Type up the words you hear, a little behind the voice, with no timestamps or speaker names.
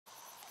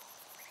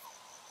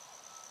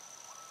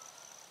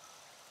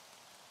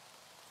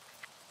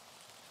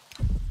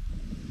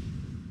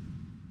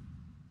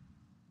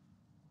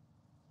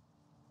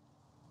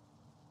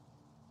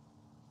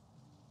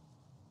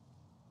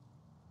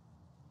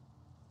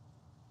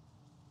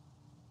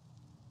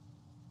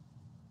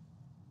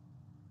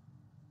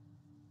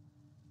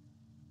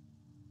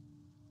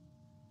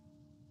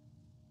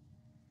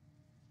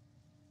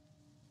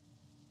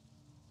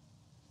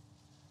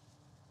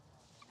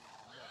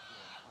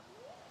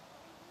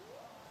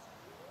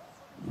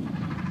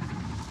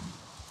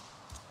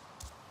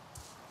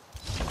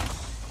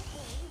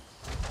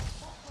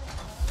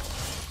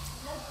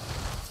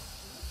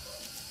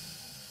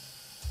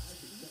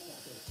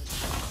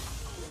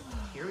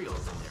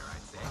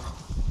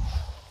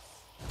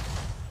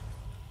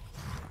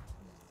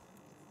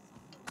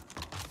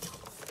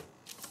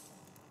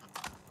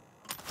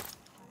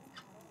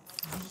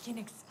can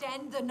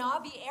extend the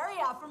Navi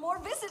area for more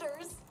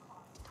visitors.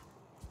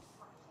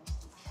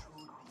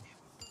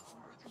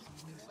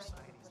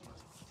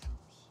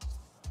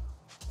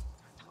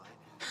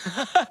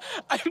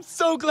 I'm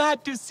so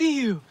glad to see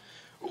you.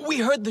 We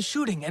heard the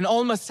shooting and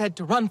Alma said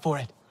to run for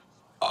it.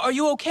 Are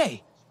you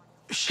okay?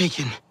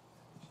 Shaken.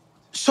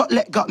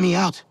 Sotlet got me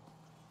out.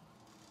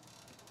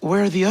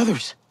 Where are the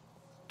others?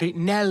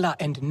 Nella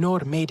and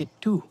Nor made it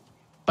too,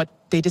 but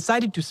they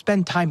decided to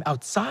spend time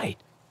outside.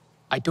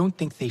 I don't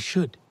think they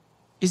should.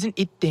 Isn't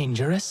it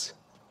dangerous?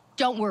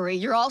 Don't worry,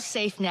 you're all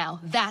safe now.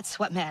 That's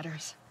what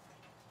matters.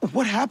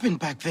 What happened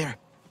back there?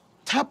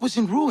 Tap was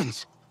in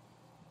ruins.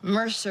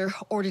 Mercer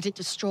ordered it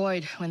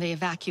destroyed when they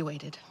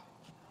evacuated.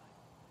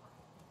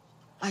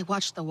 I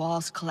watched the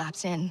walls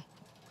collapse in.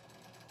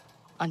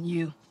 On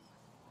you.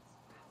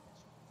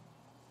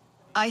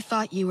 I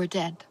thought you were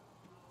dead.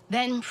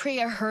 Then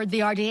Priya heard the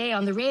RDA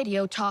on the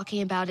radio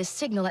talking about his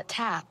signal at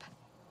Tap.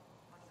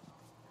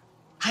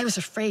 I was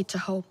afraid to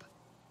hope.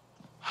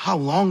 How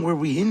long were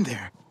we in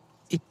there?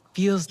 It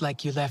feels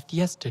like you left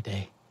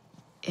yesterday.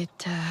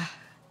 It,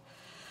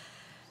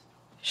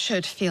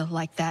 should feel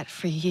like that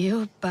for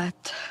you,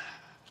 but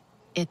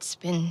it's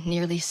been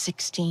nearly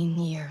 16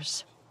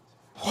 years.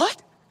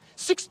 What?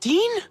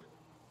 16?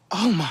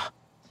 Alma!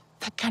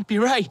 That can't be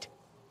right.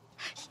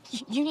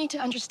 You need to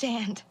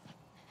understand.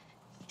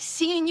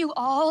 Seeing you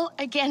all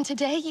again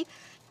today,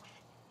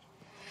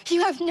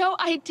 you have no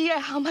idea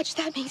how much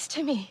that means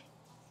to me.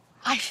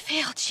 I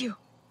failed you.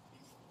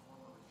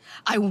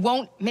 I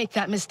won't make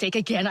that mistake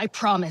again, I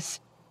promise.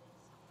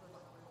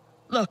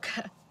 Look,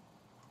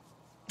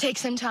 take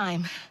some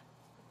time.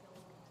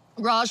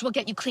 Raj will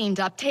get you cleaned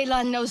up.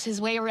 Talon knows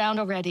his way around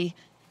already.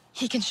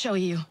 He can show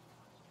you.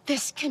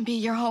 This can be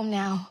your home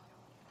now.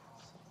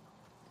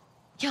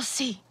 You'll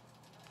see.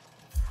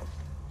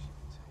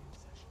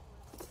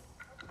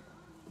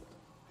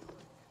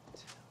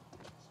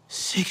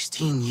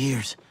 "16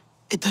 years.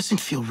 It doesn't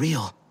feel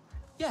real."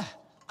 Yeah,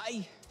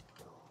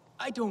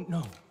 I don't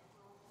know.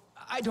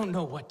 I don't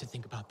know what to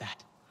think about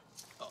that.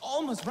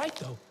 Almost right,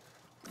 though.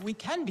 We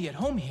can be at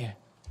home here.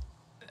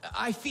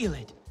 I feel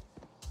it.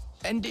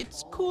 And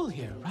it's cool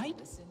here, right?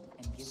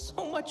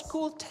 So much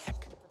cool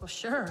tech. Well,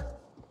 sure.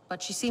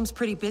 But she seems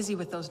pretty busy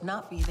with those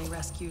Navi they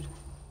rescued.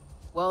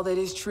 Well, that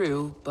is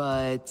true,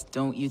 but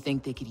don't you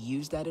think they could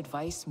use that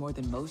advice more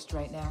than most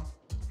right now?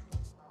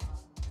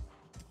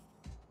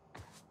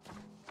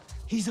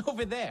 He's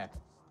over there.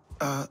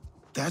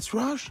 That's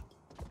Raj?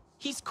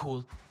 He's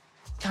cool.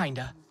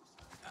 Kinda.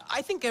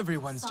 I think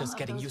everyone's just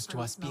getting used to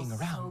us being So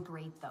around.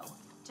 great, though.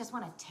 Just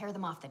want to tear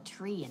them off the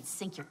tree and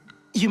sink your...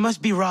 You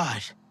must be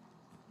Raj.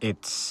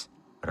 It's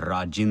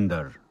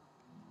Rajinder.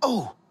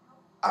 Oh,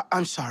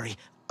 I'm sorry.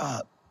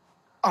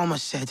 Alma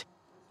said...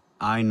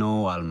 I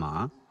know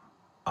Alma.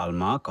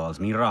 Alma calls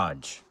me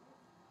Raj.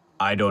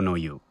 I don't know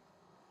you.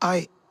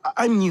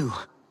 I'm new.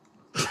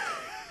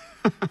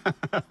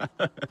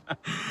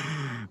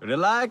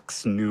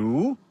 Relax,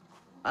 new.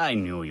 I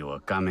knew you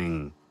were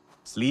coming.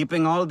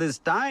 Sleeping all this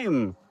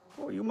time.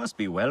 Oh, you must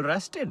be well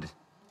rested.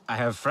 I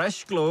have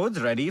fresh clothes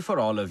ready for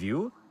all of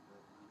you.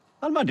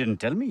 Alma didn't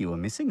tell me you were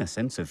missing a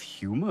sense of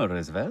humor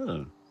as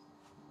well.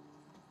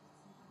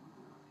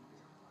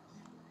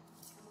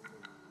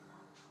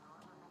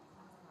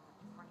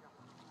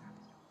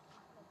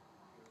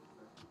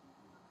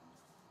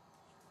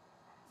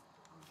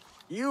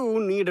 You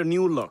need a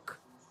new look.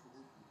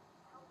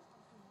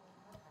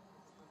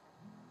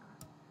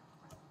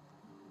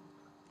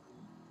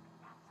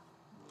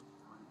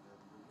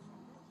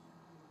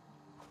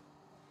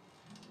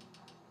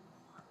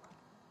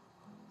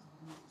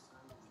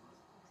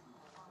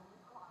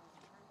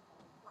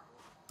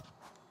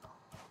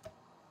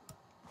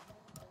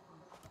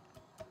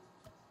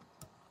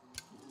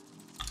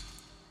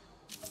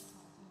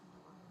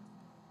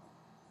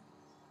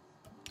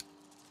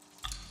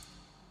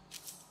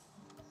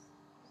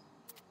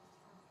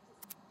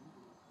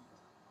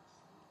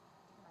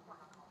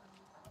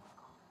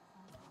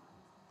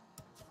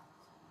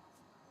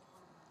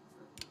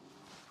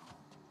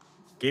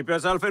 Keep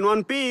yourself in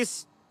one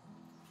piece.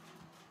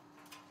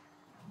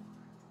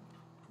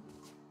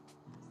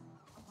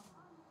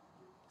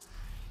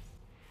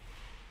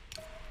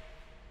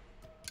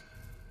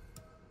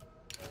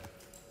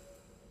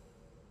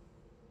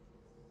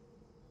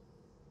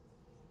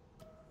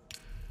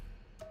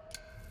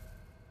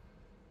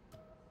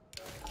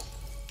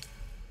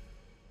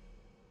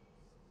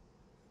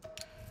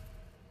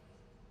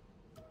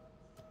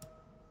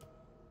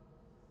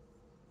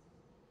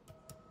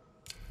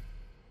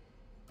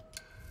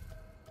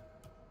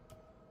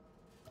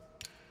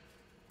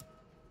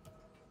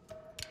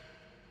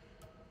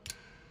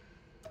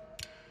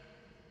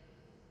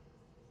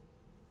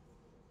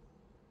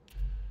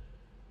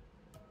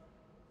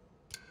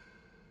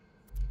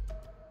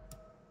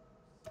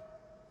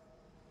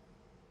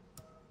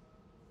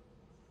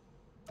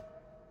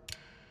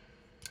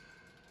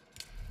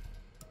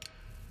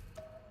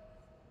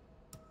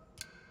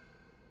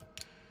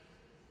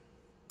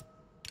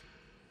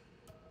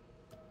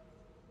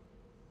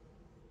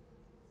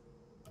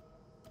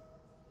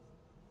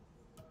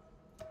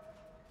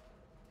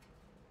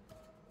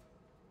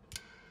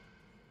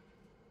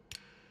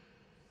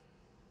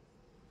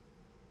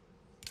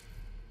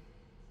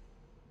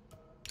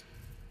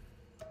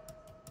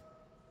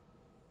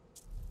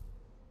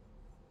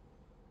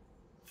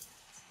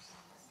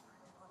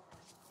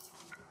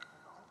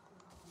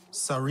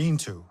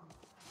 Sarintu.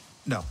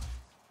 No.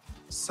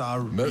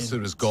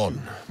 Mercer is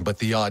gone, but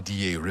the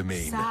RDA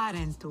remain.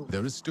 Sarentu.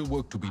 There is still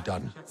work to be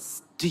done.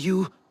 Do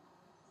you...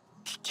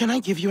 Can I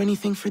give you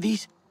anything for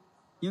these?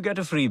 You get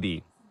a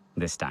freebie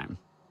this time.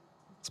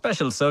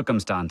 Special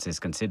circumstances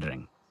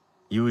considering.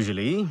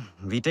 Usually,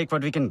 we take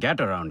what we can get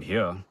around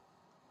here.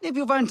 If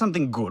you find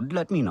something good,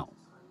 let me know.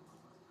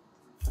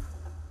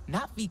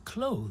 Navi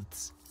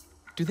clothes.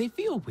 Do they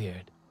feel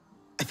weird?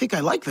 I think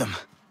I like them.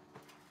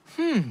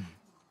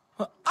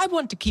 Well, I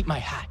want to keep my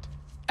hat.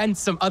 And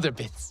some other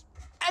bits.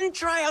 And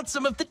try out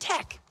some of the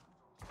tech.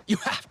 You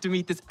have to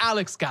meet this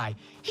Alex guy.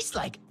 He's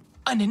like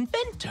an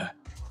inventor.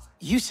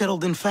 You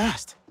settled in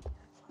fast.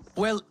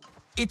 Well,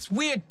 it's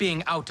weird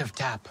being out of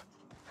tap.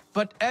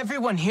 But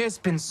everyone here's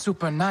been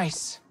super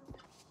nice.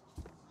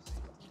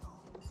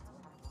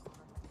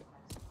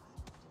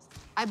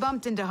 I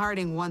bumped into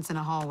Harding once in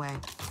a hallway.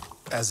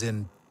 As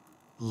in,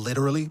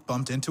 literally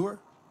bumped into her?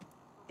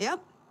 Yep.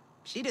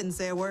 She didn't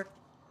say a word.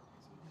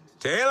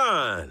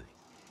 Talon!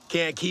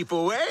 Can't keep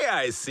away,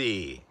 I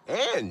see.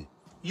 And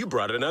you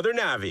brought another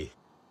Navi.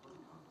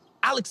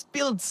 Alex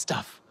builds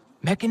stuff.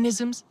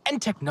 Mechanisms and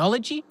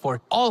technology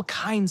for all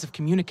kinds of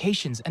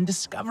communications and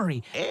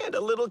discovery. And a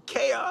little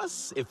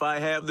chaos, if I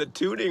have the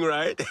tuning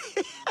right.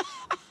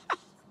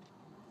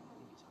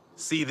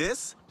 See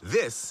this?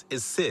 This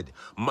is SID,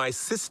 my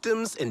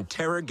Systems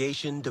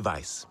Interrogation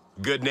Device.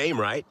 Good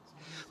name, right?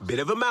 Bit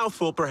of a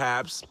mouthful,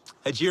 perhaps.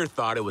 Ajir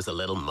thought it was a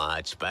little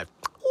much, but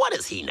what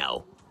does he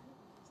know?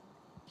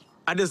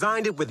 I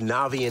designed it with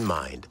Navi in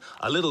mind,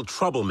 a little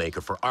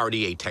troublemaker for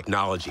RDA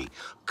technology.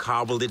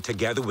 Cobbled it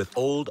together with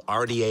old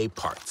RDA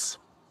parts.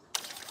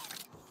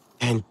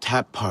 And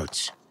tap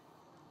parts.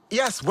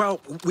 Yes,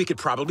 well, we could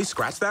probably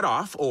scratch that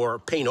off or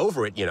paint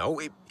over it, you know,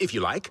 if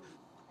you like.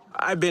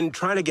 I've been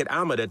trying to get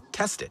Alma to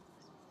test it.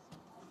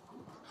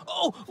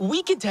 Oh,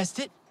 we can test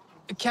it.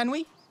 Can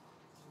we?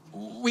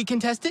 We can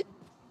test it?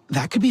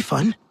 That could be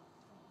fun.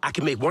 I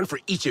can make one for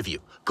each of you.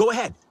 Go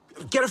ahead.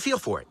 Get a feel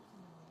for it.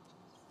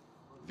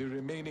 The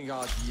remaining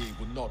RDA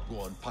will not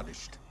go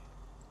unpunished.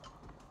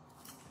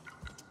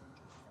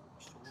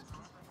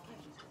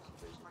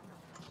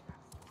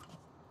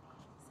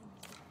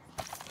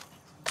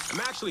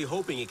 I'm actually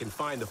hoping it can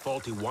find the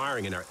faulty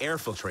wiring in our air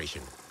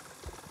filtration.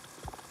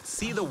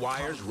 See the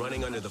wires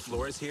running under the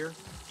floors here?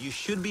 You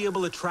should be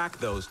able to track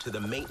those to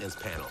the maintenance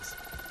panels.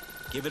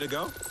 Give it a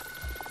go?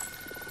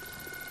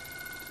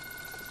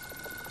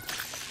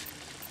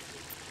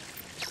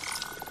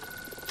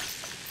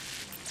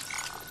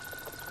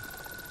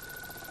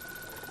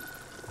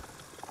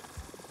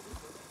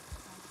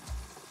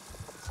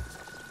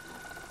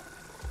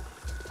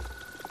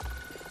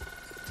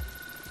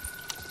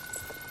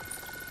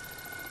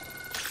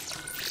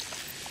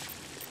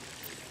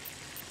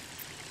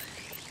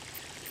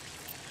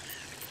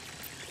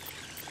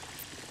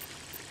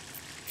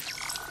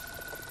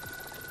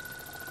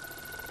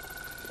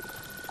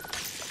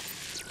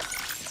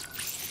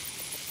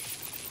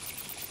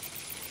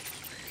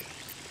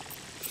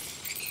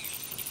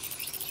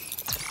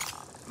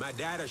 My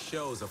data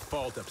shows a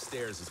fault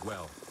upstairs as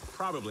well.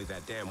 Probably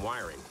that damn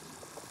wiring.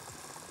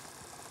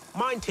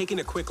 Mind taking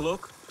a quick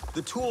look?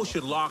 The tool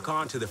should lock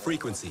on to the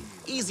frequency.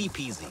 Easy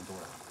peasy.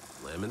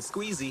 Lemon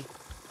squeezy.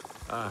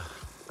 I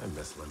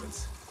miss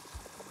lemons.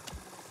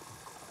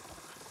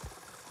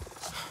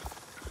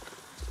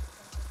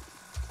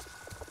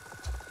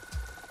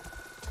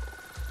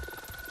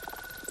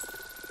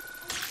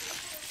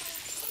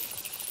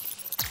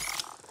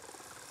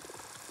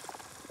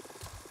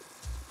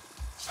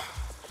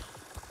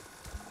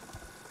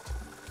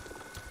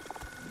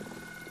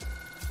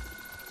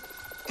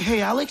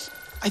 Hey, Alex,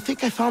 I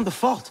think I found the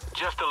fault.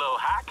 Just a little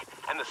hack,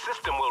 and the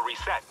system will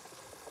reset.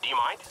 Do you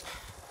mind?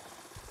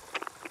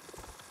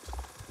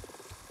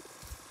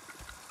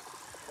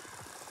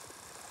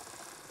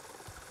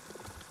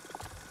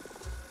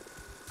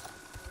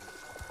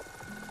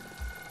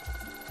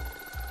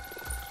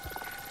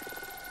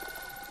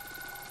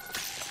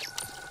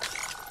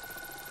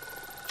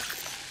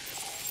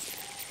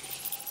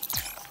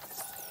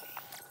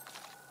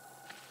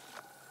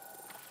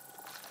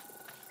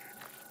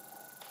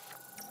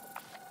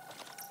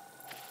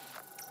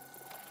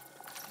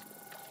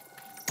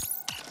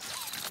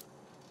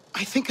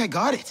 I think I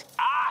got it.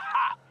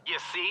 Aha! You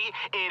see,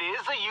 it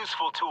is a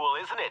useful tool,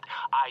 isn't it?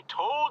 I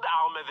told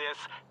Alma this.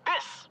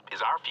 This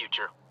is our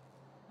future.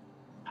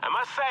 I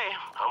must say,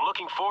 I'm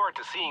looking forward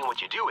to seeing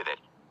what you do with it.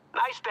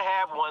 Nice to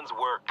have one's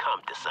work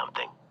come to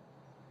something.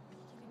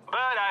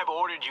 But I've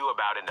ordered you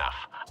about enough.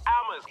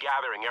 Alma's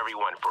gathering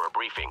everyone for a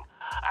briefing.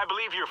 I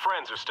believe your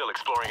friends are still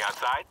exploring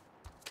outside.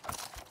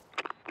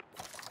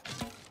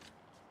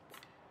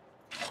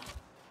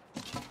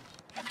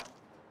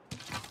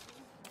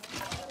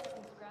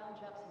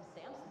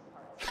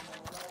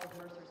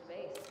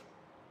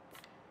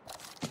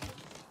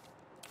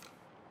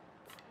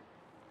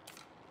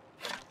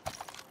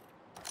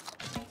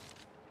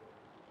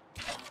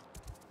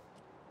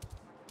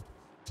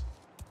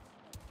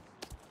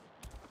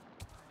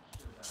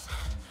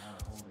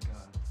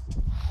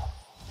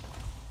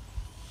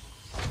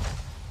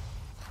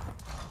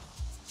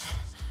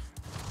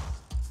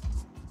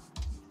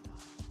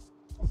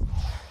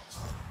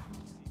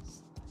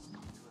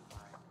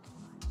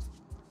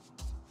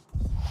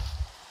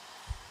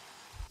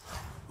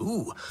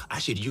 Ooh, I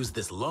should use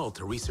this lull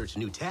to research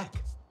new tech.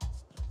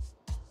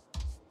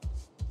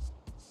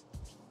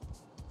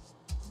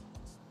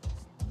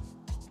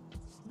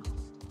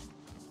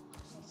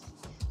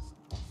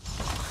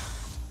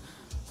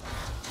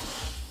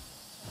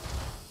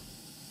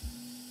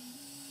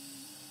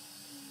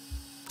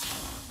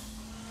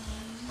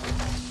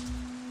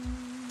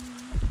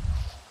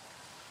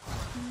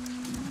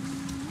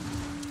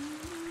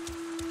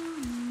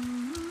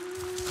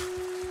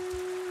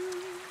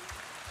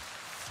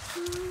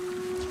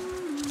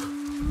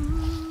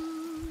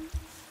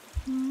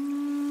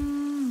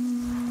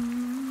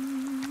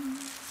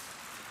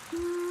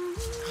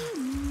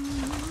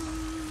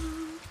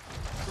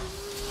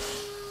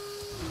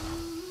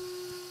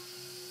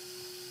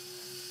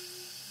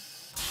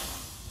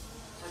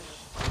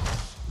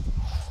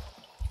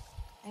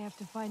 I have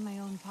to find my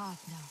own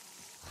path now.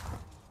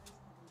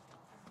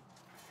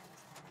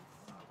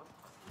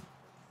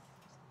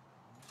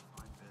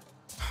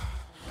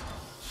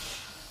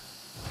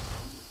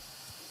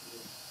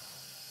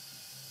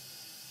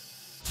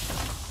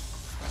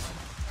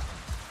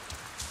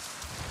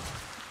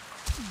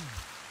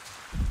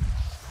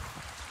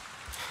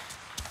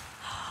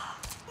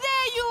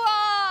 There you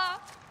are!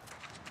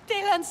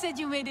 Delan said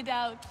you made it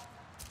out.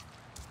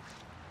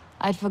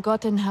 I'd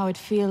forgotten how it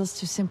feels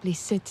to simply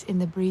sit in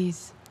the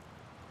breeze.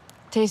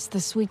 Taste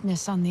the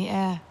sweetness on the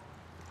air.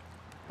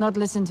 Not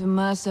listen to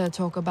Mercer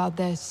talk about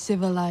their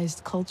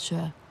civilized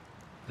culture.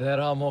 There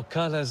are more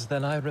colors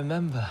than I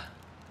remember.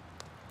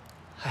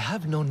 I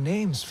have no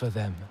names for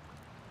them.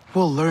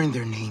 We'll learn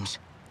their names.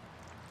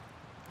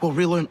 We'll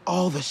relearn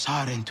all the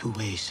Sarentu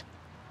ways.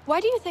 Why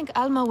do you think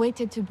Alma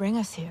waited to bring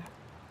us here?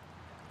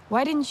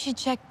 Why didn't she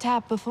check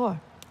Tap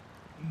before?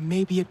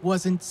 Maybe it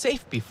wasn't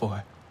safe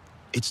before.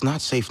 It's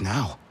not safe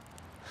now.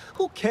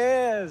 Who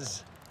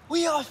cares?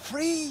 We are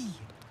free.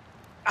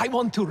 I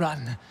want to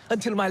run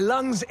until my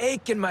lungs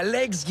ache and my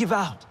legs give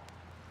out.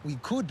 We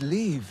could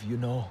leave, you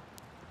know.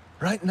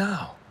 Right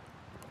now.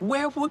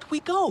 Where would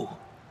we go?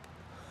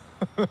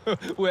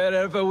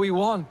 Wherever we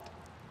want.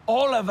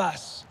 All of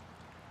us.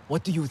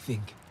 What do you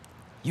think?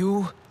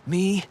 You,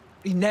 me,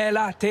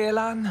 Inela,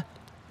 Telan?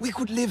 We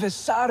could live as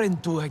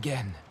Sarentu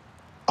again.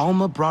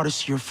 Alma brought us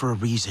here for a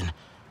reason.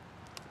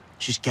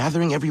 She's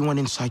gathering everyone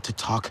inside to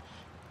talk.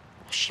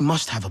 She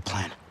must have a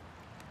plan.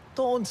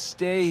 Don't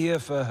stay here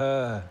for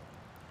her.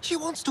 She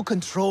wants to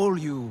control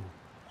you.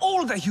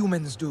 All the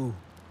humans do.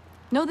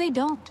 No, they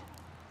don't.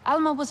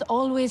 Alma was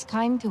always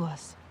kind to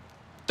us.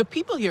 The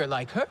people here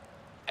like her,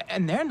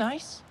 and they're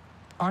nice,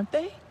 aren't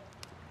they?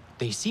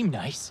 They seem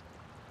nice.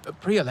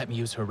 Priya let me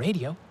use her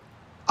radio.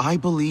 I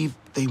believe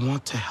they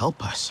want to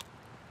help us.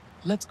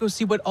 Let's go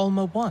see what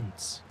Alma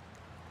wants.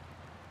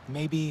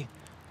 Maybe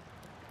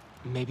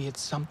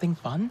it's something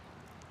fun?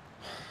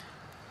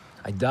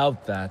 I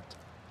doubt that.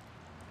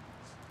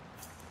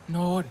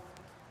 Nor,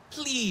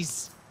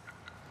 please.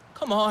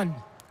 Come on.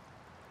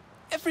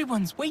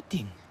 Everyone's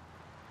waiting.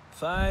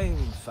 Fine,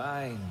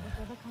 fine.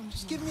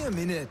 Just give me a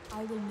minute.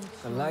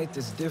 The light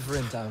is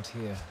different out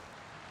here.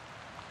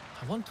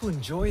 I want to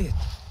enjoy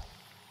it.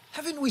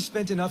 Haven't we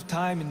spent enough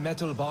time in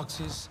metal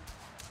boxes?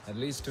 At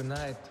least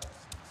tonight.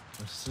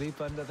 We'll sleep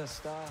under the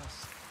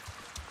stars.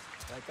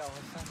 Like our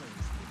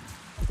families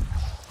did.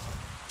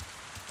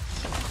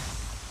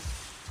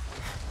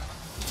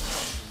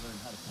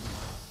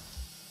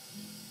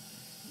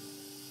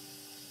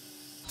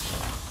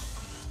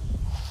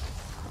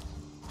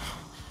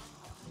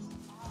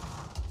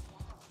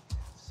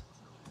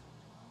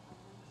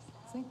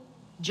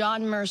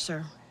 John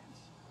Mercer,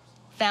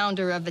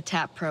 founder of the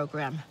TAP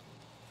program.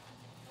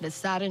 The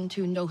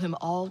Sarentu know him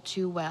all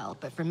too well,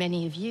 but for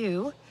many of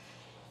you,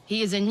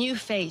 he is a new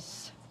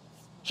face.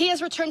 He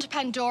has returned to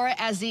Pandora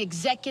as the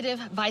Executive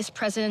Vice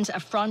President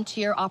of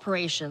Frontier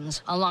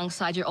Operations,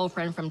 alongside your old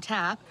friend from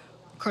TAP,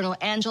 Colonel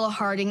Angela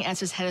Harding, as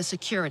his head of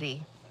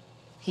security.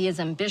 He is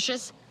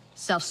ambitious,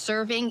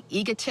 self-serving,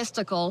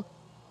 egotistical.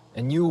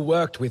 And you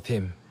worked with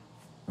him.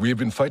 We have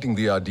been fighting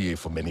the RDA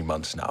for many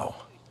months now.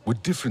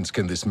 What difference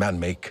can this man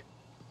make?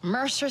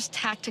 Mercer's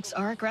tactics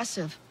are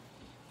aggressive.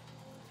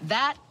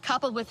 That,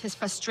 coupled with his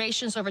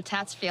frustrations over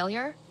TAP's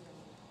failure,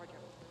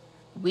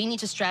 we need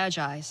to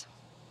strategize.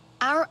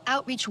 Our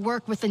outreach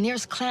work with the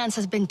nearest clans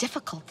has been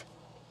difficult.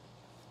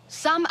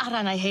 Some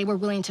Aranahe were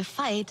willing to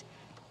fight,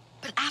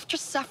 but after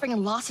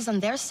suffering losses on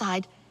their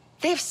side,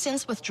 they have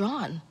since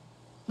withdrawn.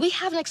 We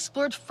haven't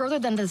explored further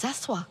than the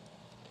Zeswa.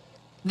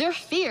 They're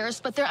fierce,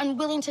 but they're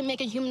unwilling to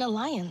make a human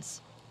alliance.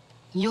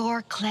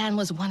 Your clan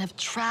was one of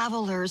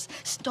travelers,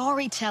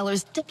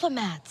 storytellers,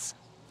 diplomats.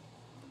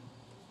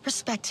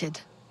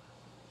 Respected.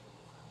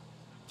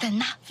 The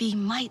Na'vi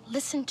might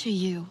listen to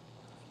you.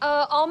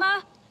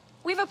 Alma?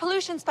 We have a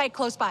pollution spike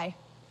close by.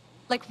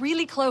 Like,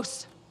 really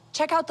close.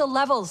 Check out the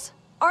levels.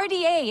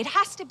 RDA, it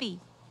has to be.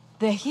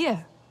 They're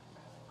here.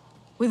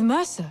 With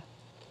Mercer.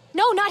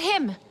 No, not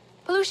him.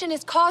 Pollution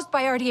is caused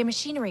by RDA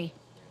machinery.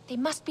 They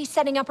must be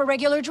setting up a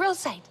regular drill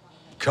site.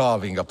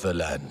 Carving up the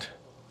land,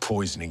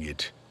 poisoning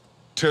it,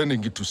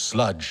 turning it to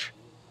sludge.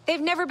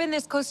 They've never been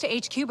this close to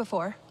HQ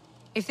before.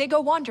 If they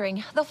go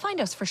wandering, they'll find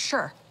us for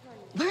sure.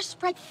 We're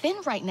spread thin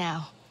right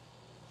now.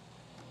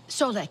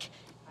 Solek,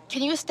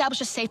 can you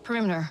establish a safe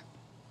perimeter?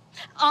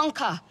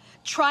 Anka,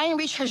 try and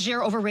reach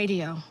Hajir over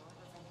radio.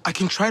 I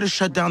can try to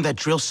shut down that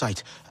drill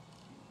site.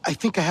 I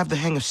think I have the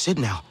hang of Sid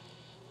now.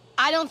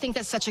 I don't think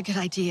that's such a good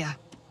idea.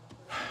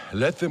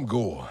 Let them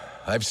go.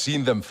 I've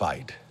seen them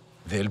fight.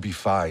 They'll be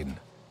fine.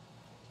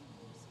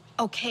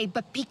 Okay,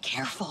 but be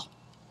careful.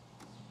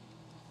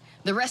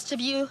 The rest of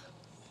you,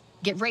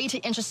 get ready to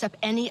intercept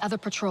any other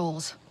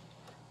patrols.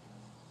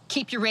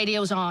 Keep your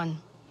radios on.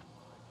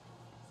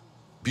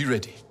 Be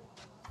ready.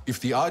 If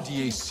the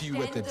RDA see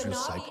you at that drill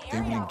site,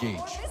 they will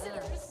engage.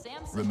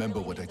 Remember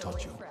what I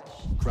taught you.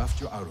 Craft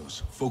your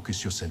arrows,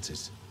 focus your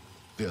senses.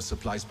 There are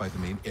supplies by the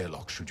main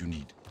airlock should you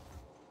need.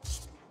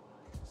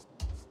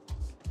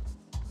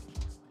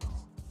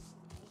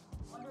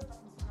 Wonder if I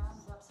can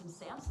scrounge up some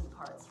Samson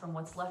parts from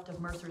what's left of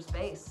Mercer's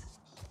base.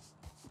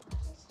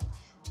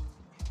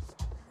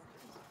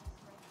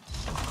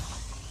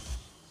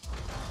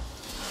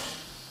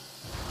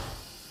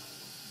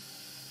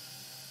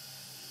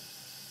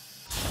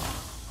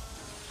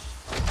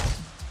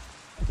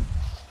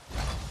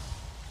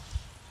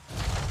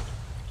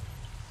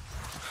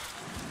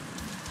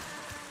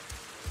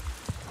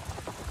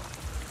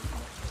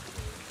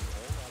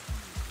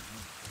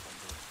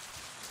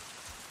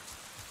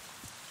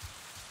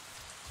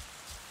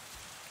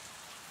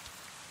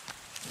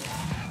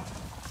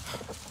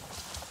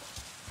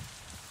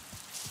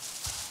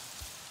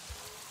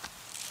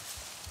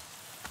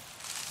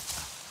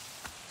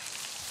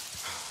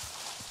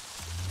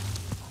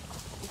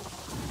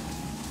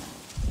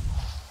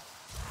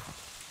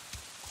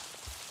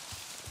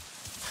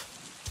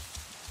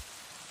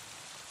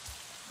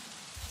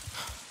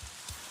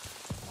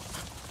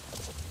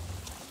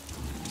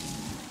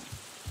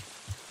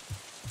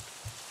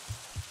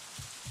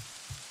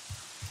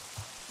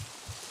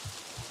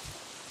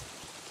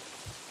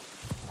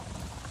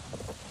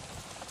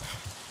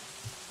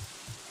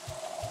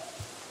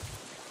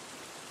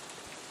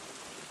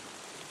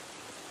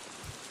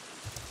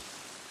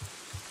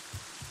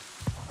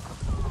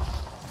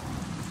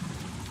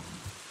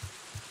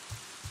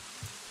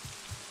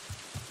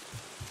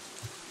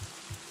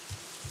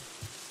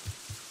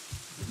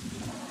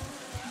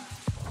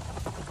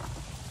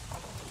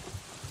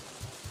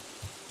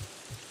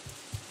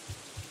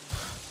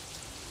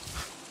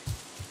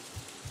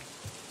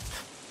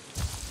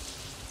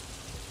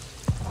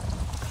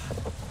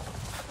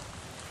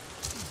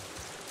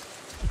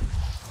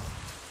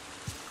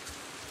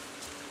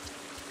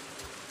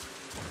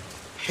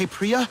 Hey,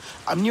 Priya,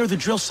 I'm near the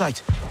drill site.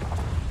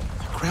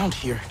 The ground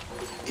here,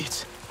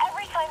 it's...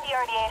 Every time the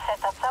RDA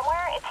sets up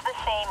somewhere, it's the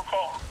same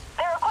thing.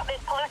 Their equipment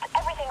pollutes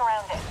everything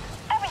around it.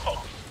 Everything.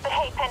 But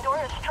hey,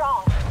 Pandora is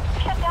strong.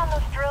 Shut down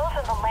those drills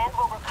and the land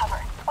will recover.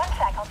 One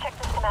sec, I'll check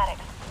the schematics.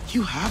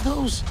 You have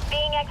those?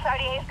 Being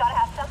ex-RDA's gotta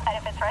have some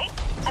benefits, right?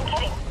 I'm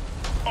kidding.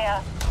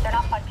 They're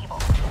not fun people.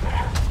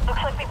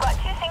 Looks like we've got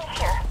two things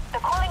here.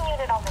 The cooling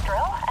unit on the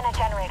drill and a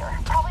generator,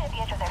 probably at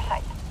the edge of their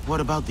site. What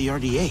about the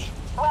RDA?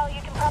 Well,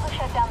 you can probably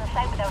shut down the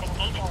site without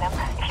engaging them,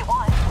 if you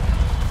want.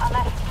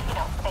 Unless,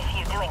 they see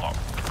you doing it.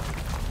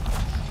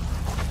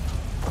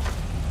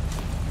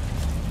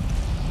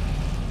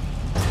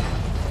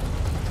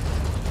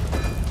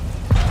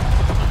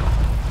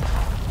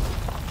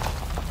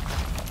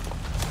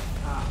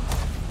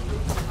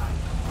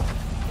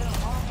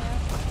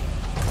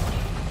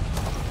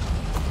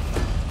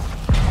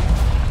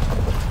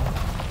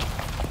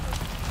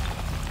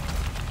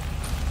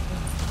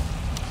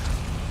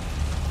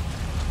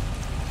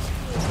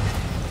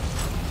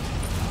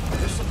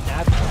 There's some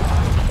data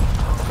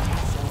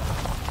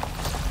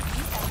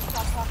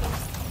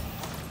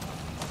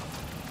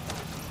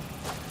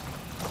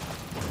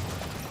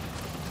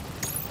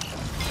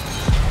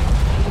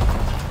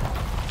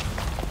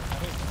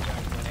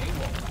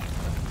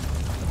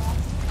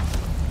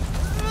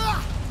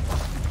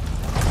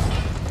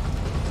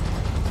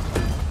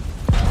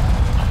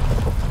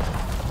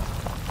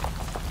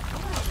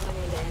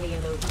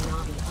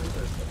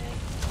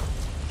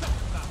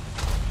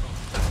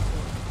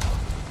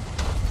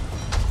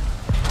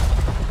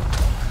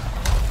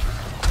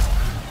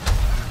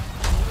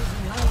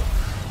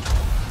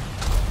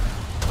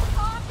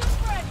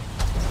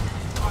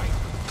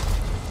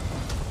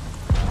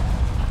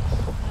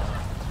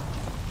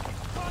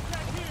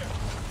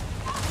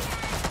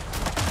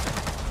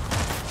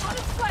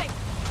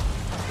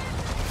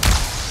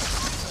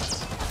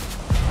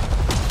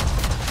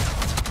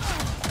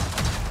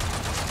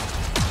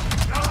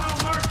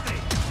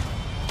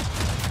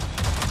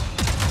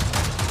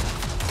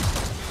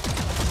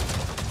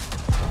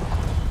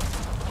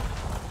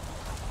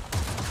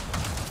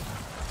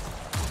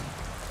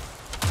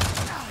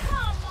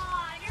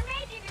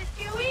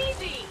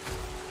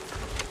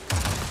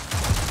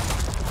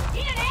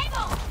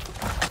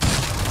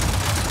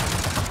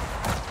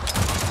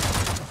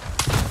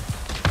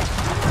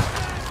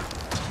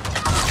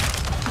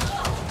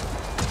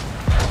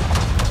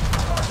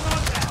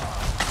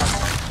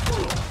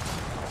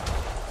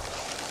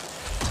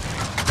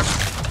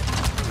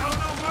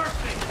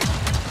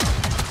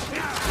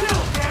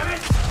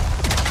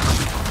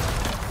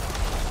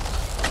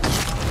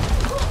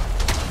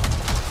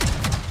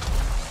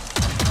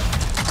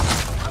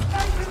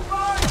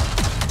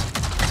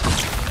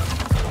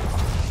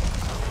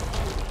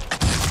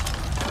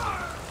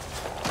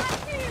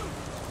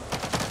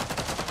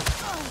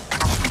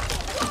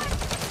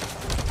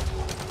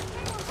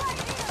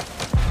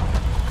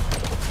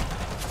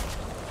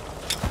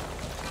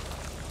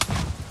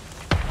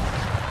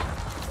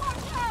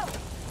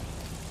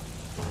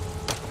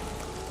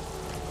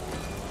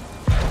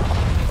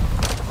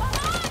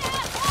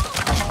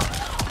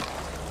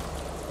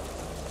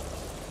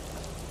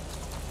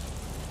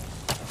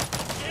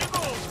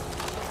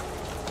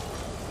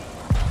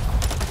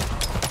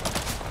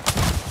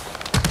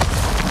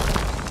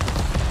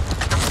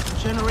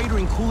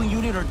and cooling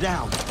unit are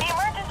down. The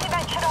emergency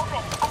vent should open,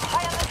 up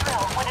high on the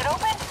drill. When it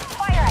opens,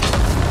 fire it.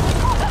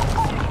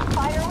 Oh,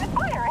 fire with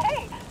fire,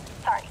 hey!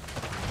 Sorry.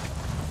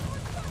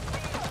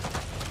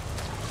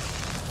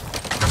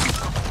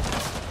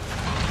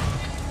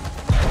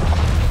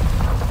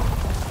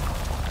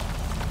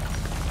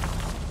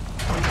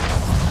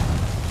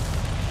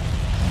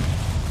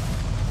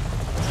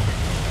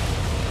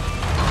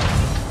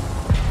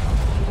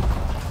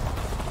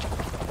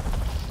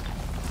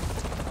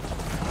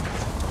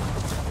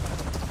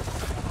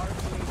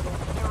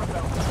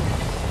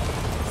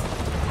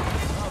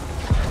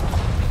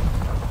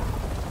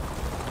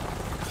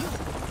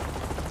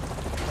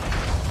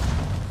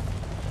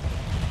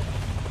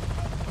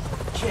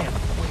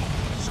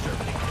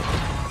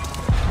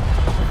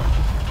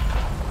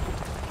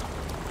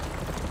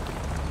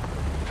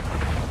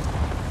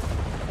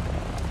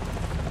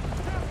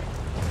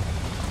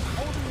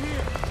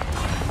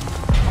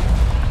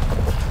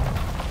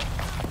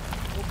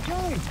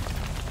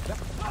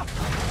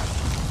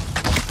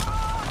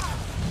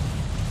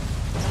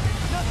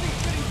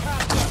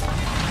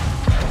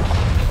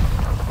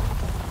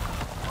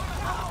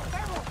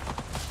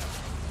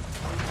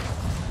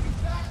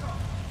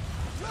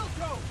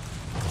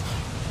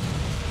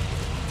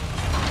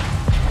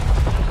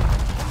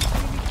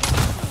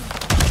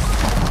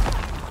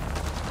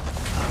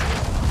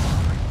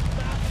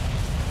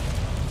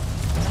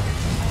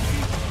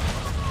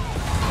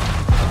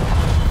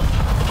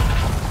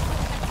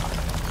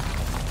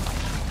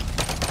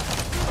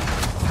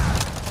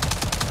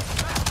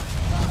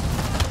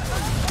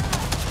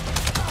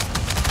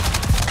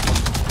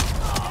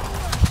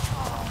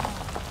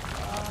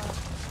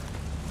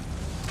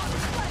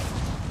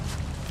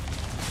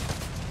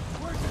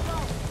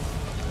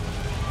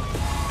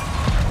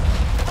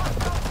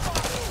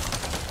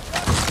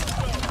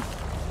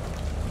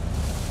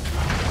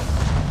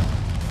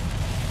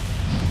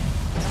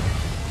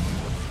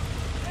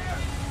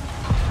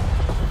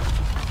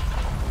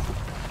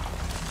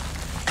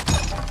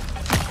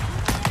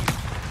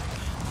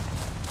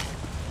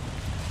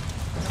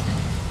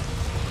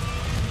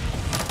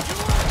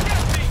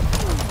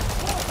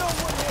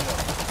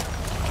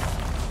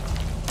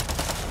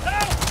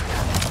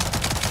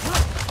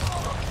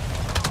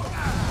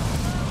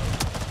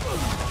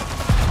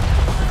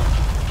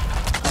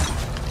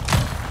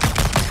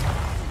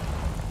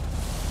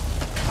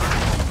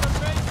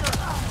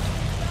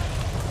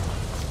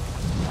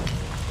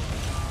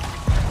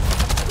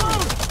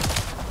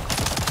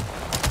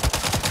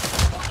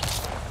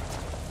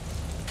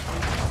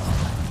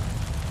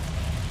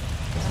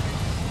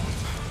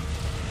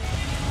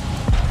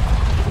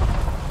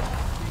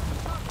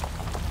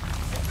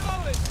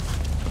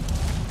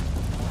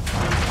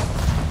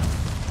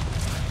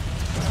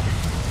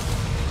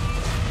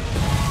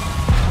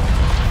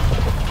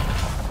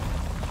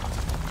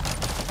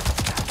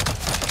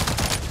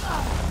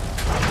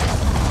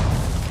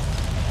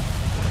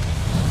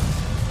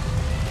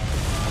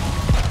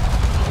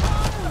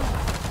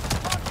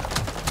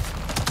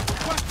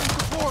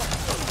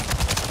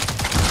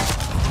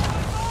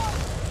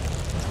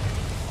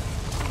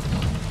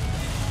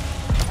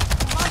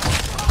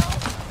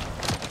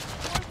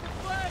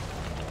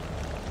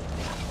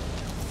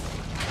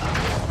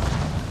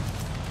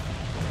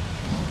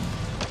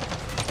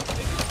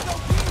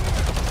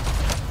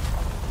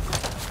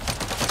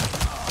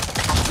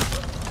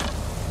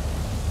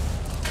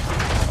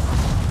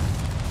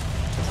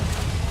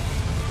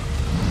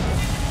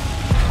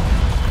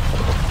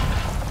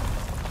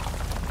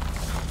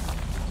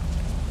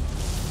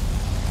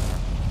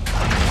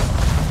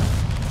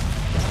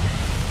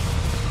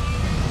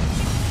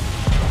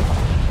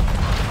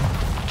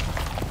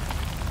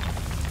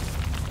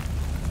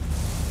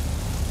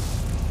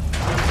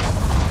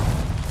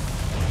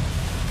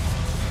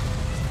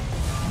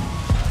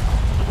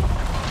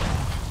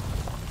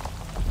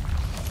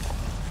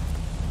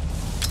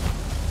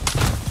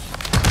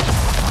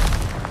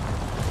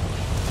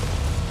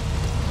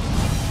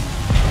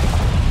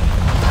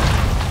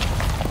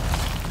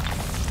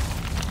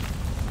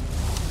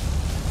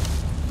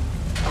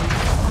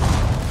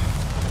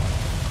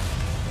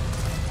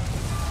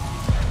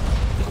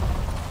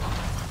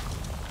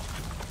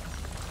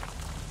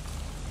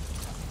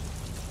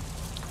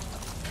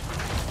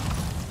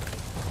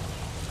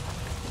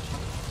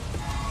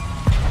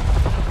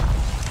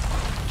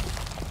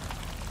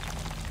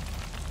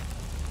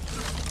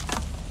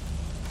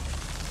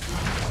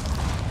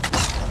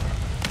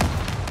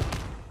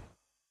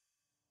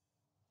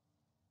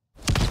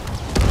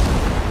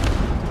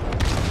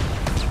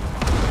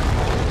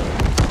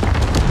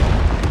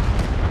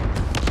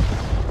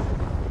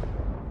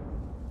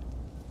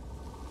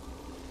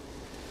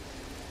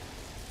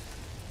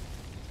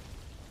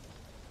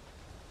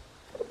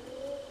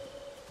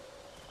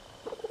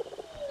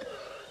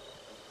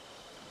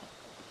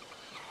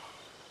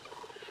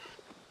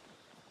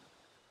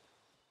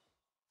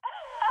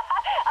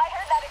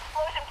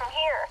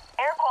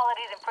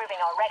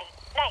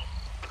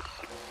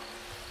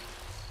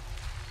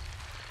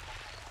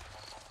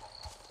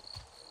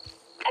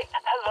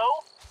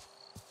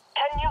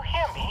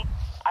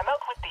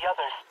 the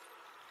others.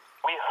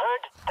 We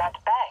heard that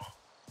bang.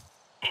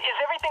 Is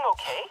everything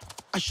okay?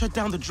 I shut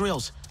down the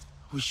drills.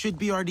 We should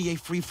be RDA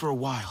free for a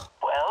while.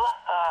 Well,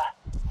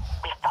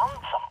 we found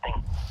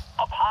something.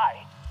 Up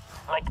high.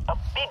 Like a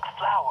big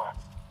flower.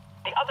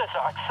 The others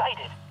are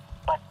excited,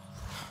 but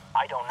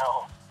I don't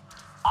know.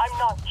 I'm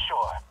not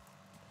sure.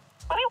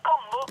 Will you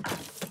come look?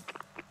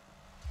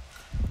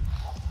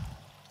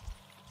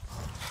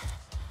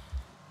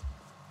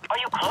 Are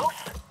you close?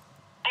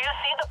 Do you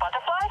see the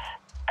butterflies?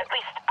 At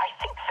least I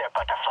think they're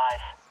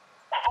butterflies.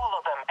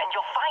 Follow them and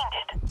you'll find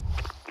it.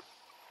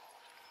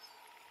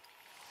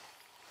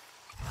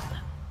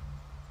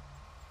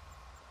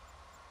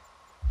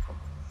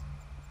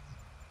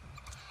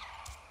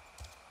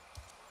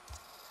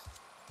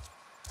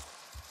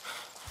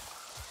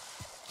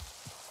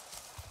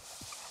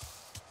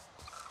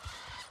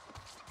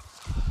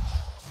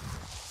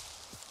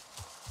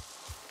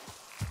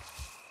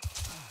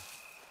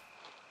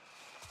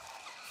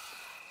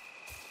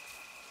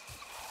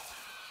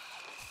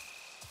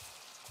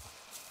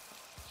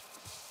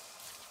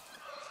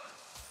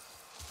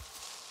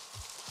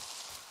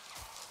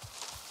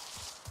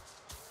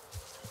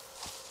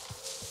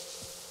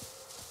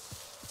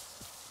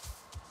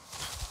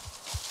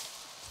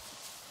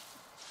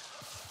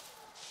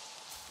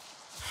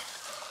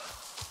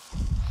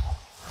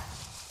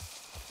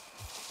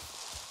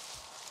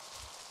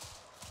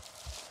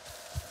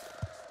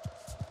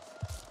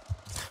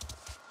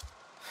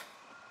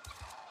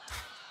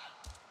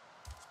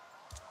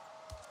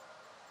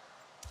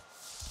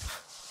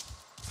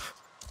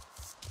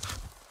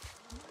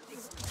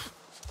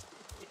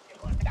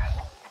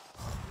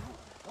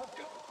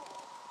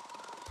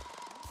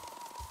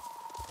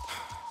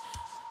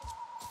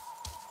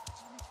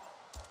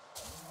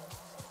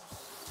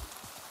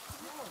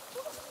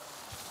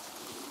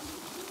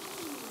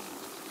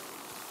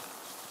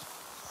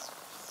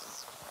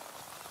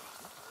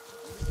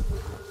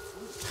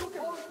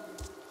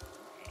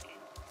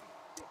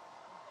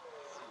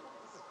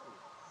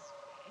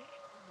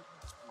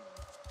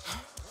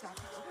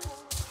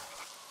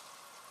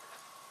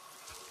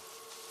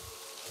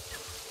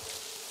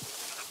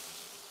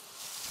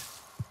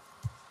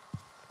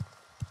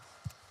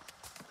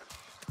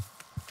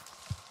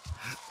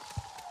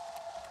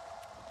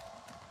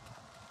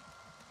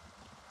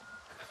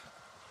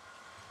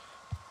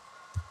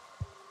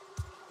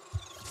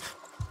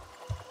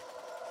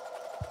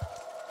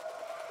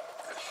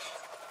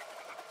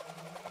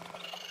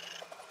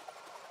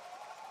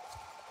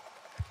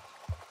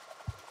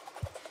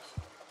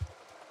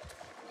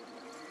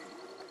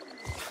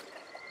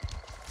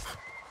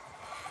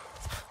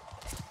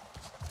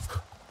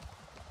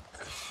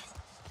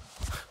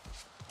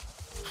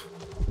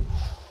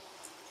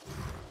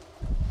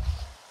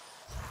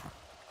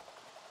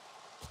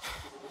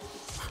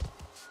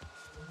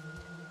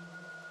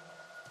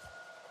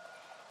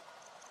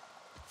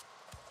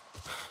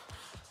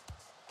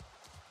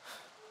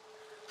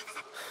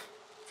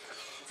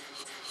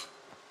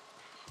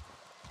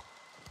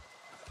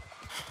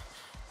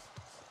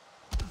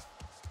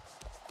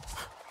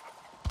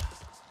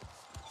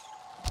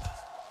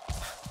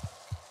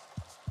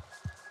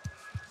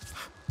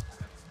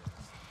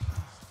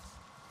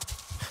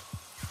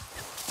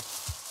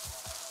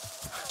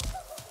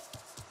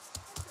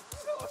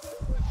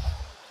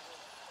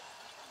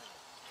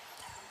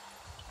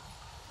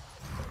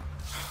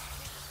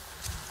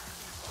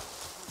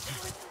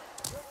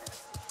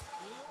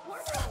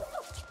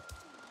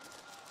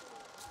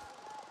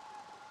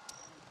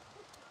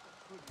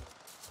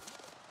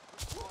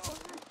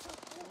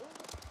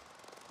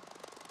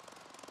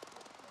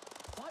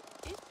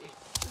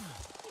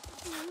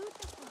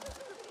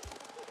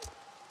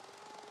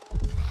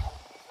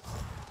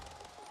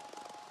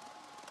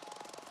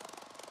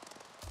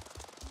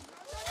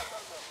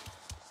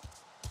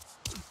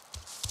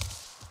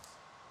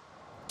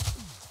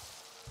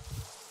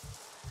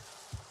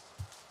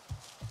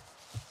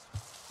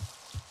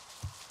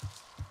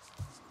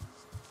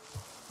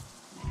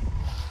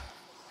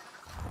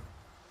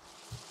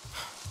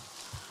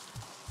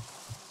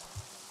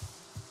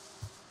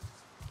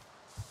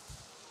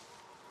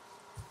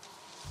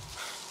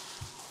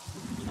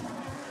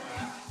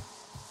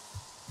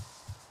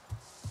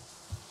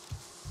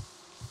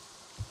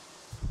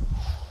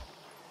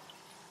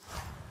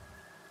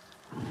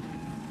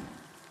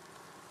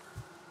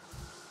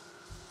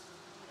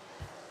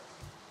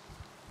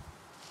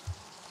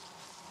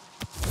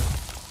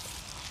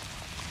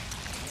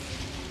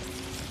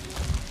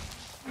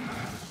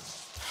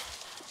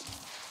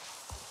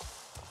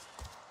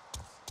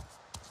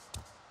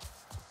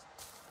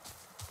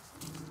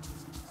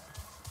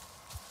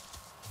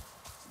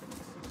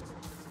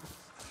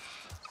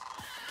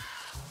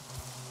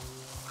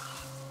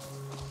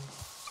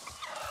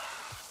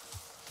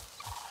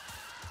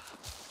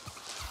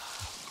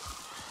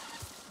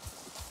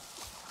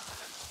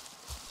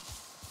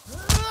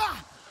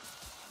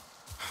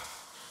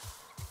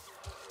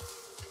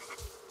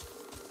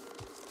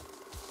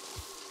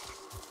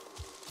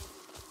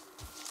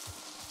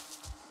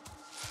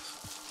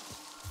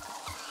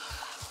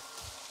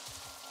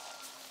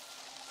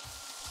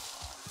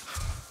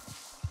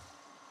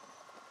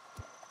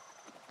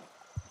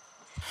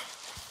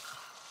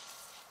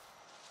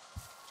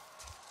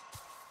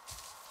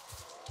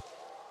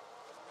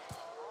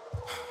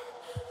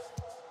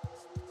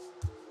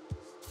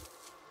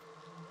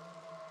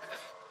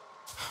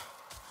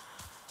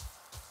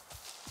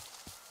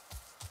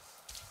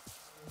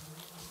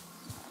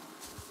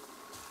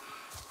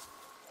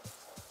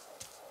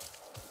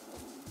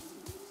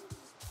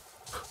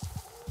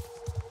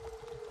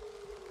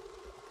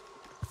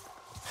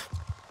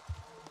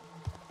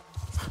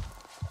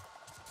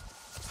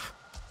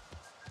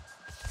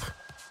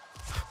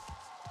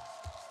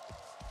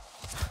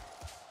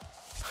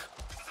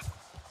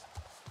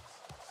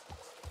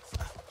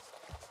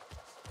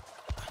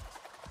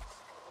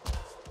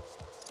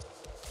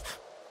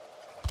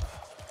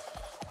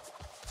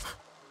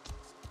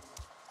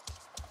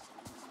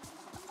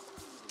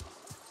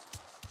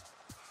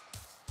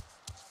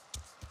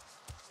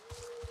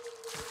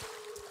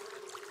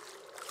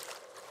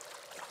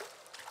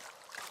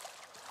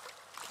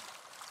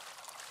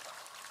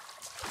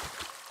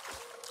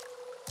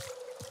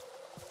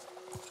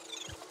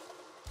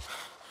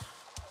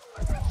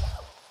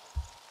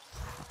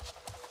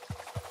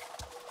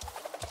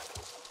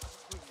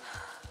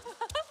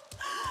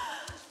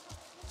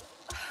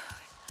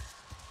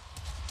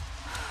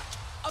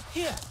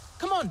 Here,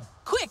 come on,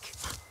 quick!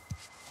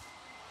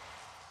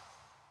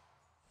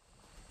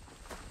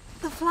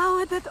 The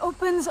flower that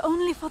opens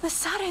only for the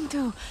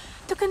Sarentu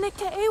to connect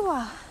to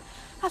Ewa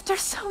after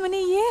so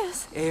many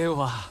years.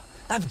 Ewa,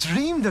 I've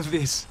dreamed of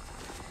this.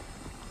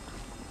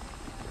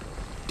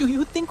 Do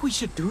you think we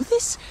should do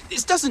this?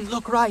 This doesn't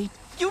look right.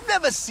 You've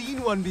never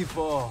seen one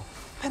before.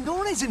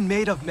 Pandora isn't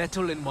made of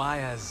metal and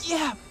wires.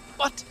 Yeah,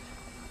 but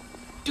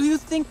do you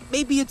think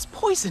maybe it's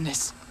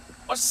poisonous?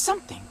 Or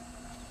something?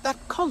 That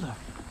color.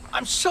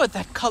 I'm sure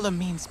that color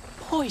means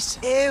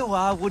poison.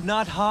 Ewa would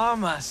not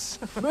harm us.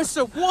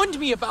 Mercer warned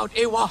me about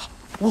Ewa.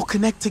 We'll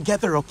connect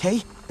together,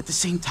 okay? At the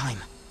same time.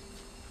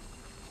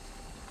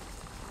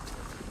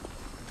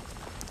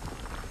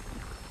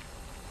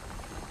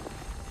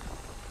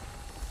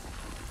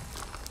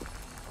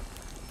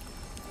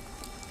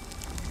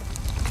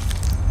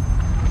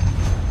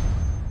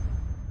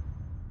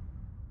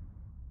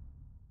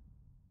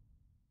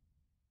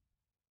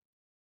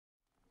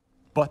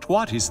 But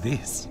what is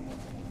this?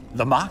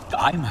 The mark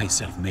I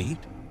myself made?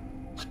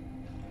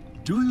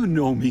 Do you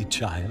know me,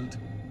 child?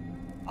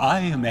 I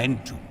am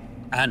Entu,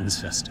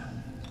 ancestor.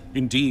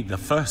 Indeed, the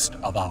first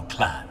of our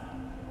clan.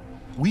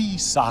 We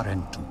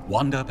Sarentu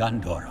wander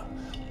Pandora,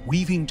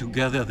 weaving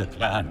together the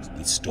clans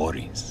with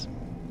stories.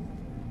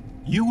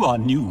 You are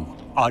new,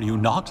 are you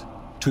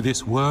not, to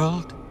this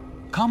world?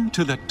 Come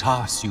to the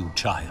Tarsu,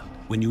 child,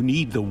 when you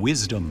need the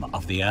wisdom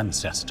of the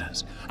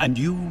ancestors, and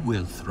you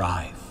will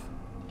thrive.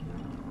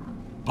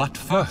 But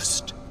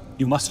first,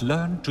 you must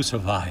learn to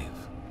survive.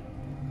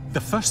 The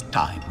first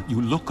time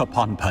you look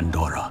upon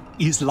Pandora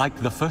is like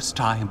the first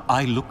time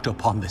I looked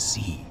upon the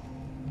sea.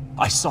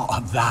 I saw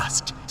a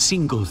vast,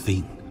 single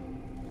thing,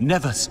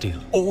 never still,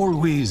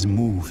 always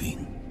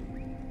moving.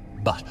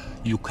 But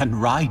you can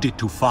ride it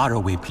to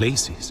faraway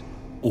places,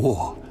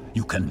 or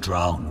you can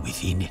drown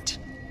within it.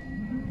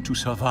 To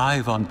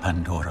survive on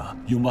Pandora,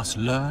 you must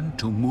learn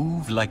to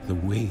move like the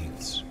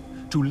waves,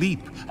 to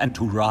leap and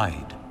to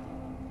ride,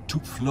 to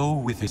flow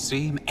with the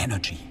same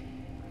energy.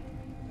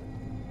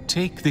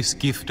 Take this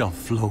gift of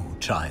flow,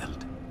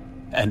 child,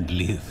 and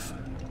live.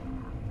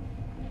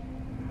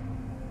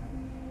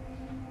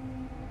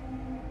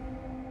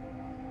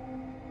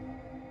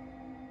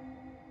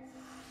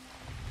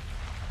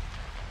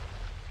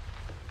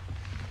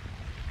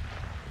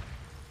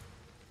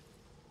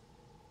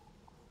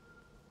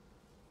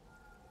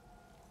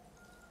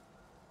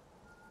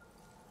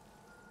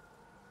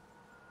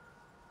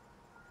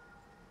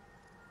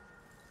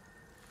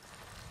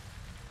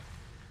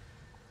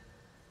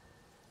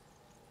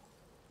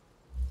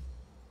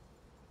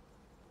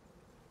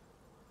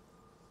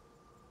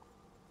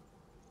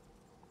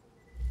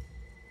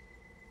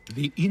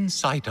 The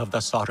insight of the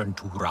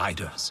Sarentu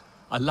riders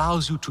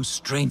allows you to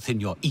strengthen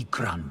your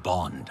Ikran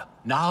bond.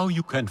 Now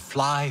you can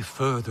fly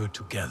further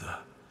together,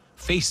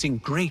 facing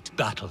great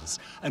battles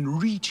and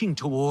reaching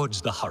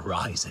towards the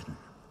horizon.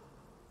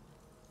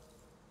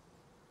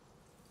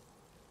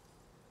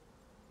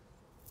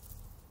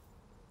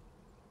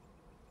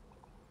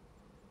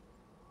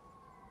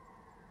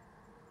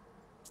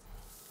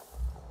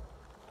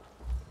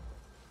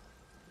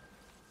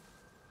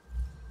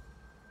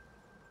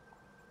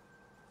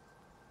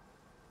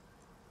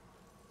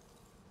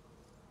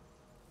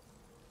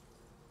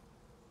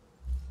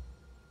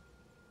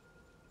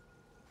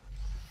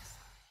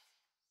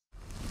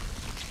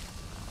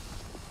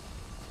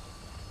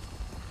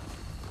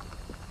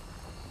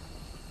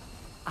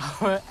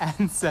 Our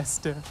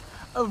ancestor,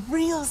 a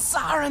real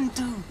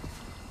Sarentu.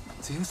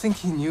 Do you think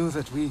he knew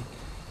that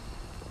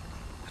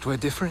we're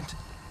different?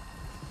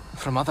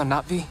 From other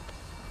Na'vi?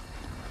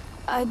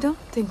 I don't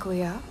think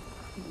we are.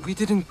 We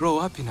didn't grow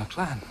up in a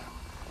clan.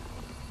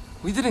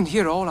 We didn't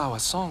hear all our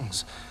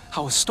songs,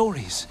 our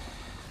stories.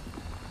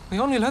 We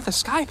only learned the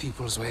Sky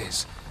People's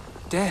ways.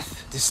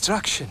 Death,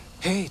 destruction,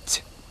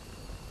 hate.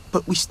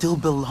 But we still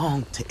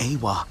belong to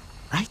Ewa,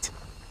 right?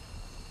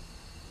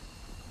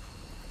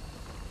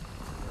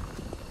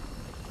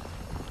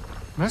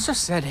 Mercer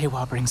said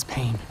Ewa brings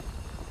pain.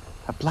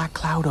 A black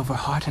cloud over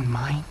heart and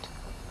mind,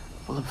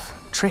 full of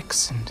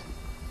tricks and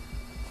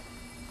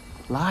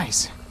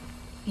lies.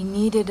 He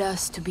needed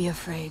us to be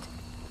afraid,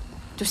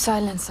 to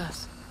silence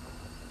us,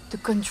 to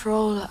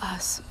control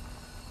us.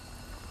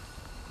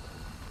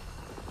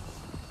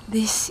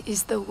 This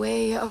is the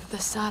way of the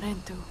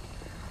Sarentu,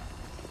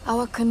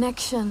 our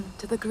connection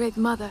to the Great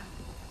Mother.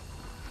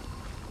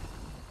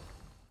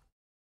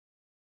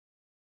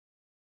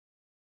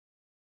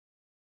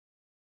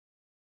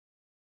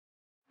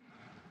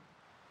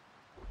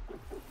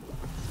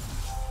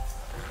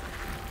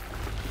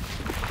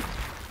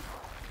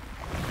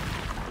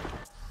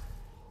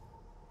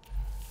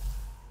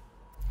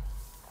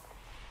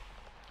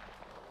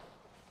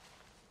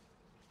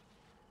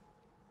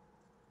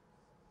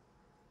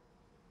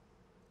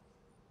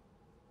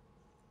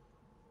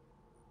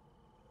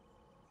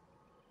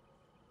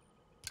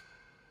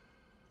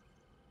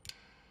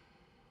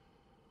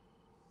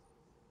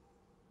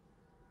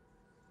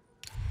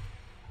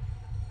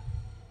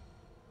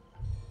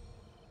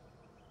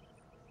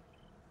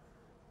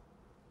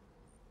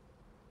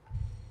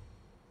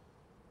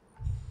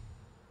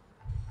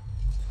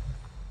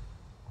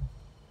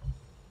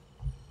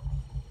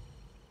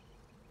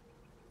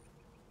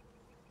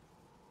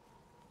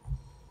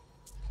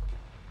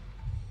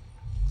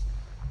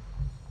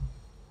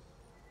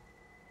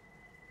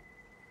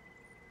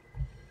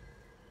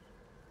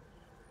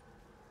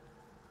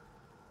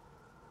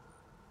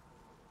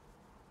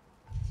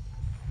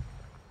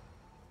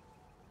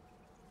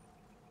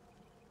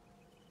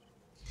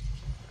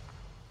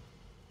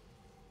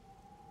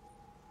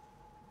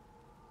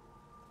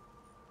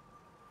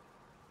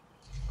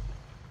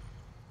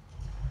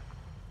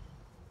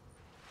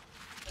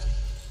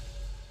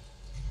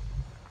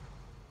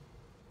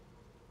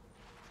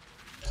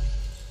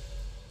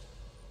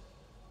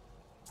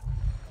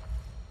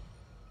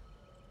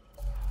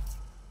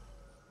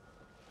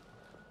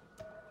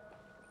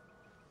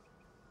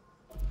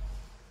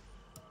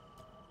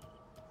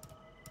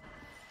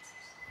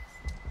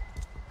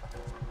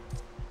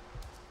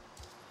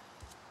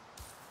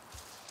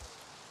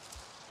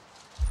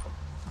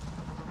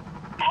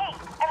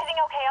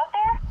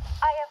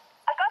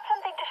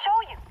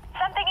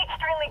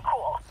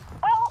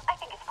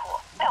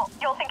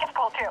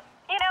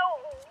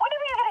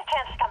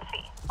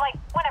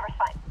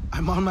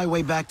 I'm on my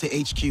way back to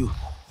HQ.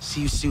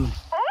 See you soon.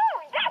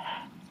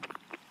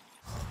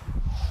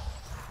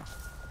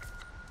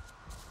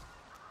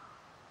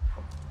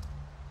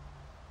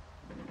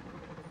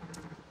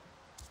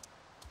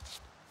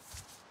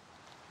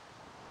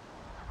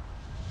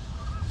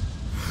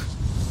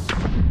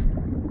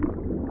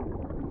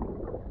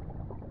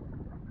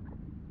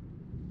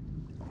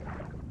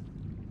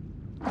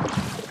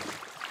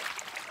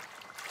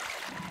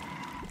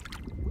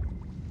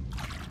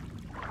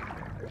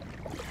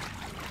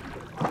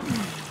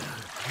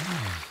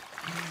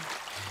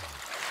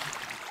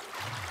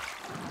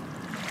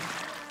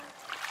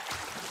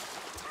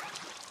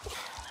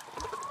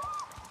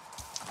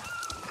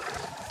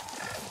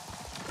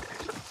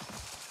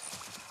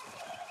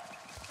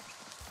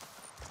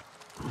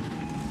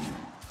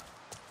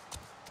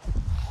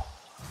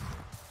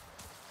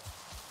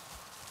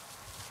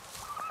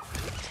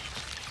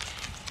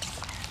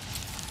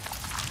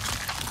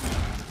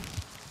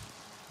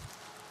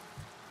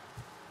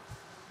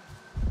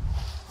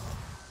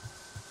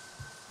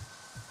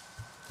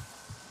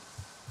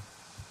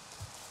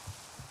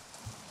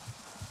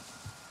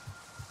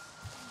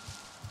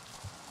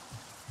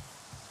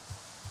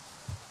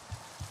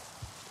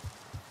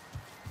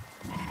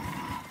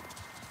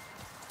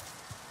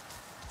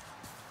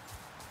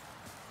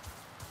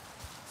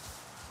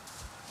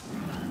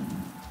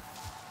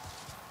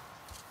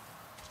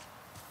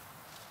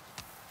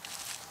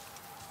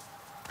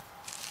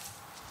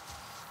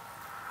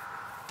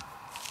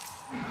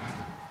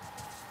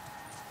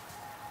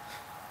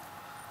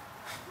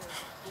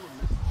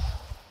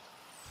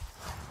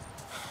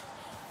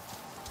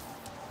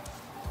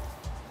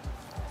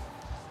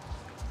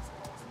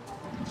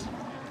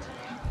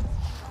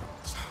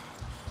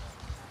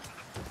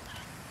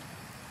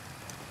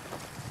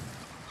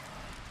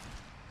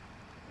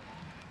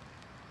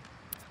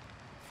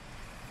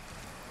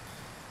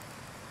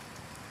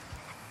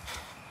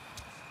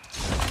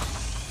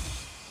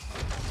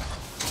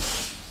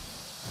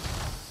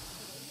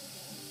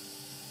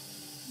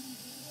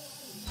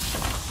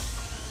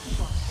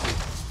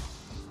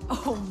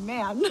 Oh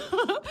man,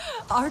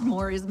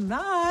 Ardmore is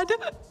mad.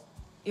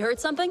 You heard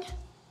something?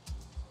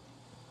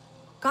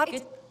 Got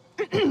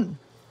it.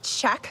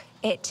 Check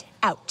it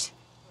out.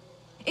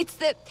 It's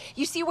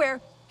you see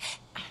where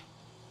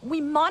we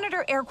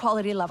monitor air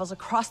quality levels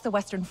across the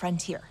western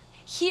frontier,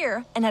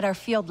 here and at our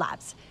field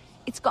labs.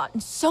 It's gotten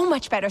so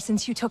much better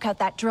since you took out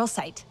that drill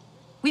site.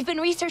 We've been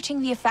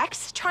researching the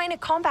effects, trying to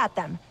combat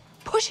them,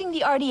 pushing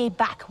the RDA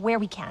back where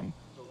we can.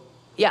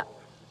 Yeah.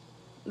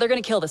 They're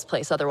gonna kill this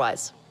place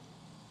otherwise.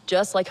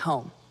 Just like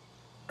home.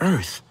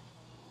 Earth.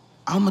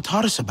 Alma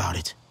taught us about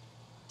it.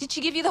 Did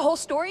she give you the whole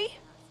story?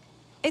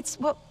 It's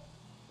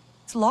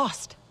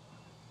lost.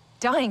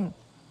 Dying.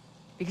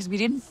 Because we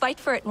didn't fight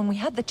for it when we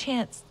had the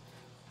chance.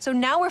 So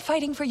now we're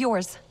fighting for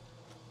yours.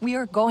 We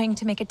are going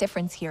to make a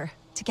difference here,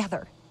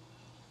 together.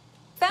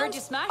 Heard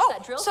you smashed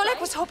that drill Solek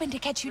site. was hoping to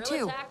catch you Guerrilla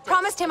too. tactics.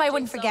 Promised him I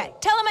wouldn't Jigsaw.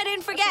 forget. Tell him I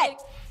didn't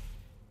forget!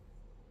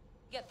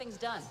 Get things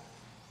done.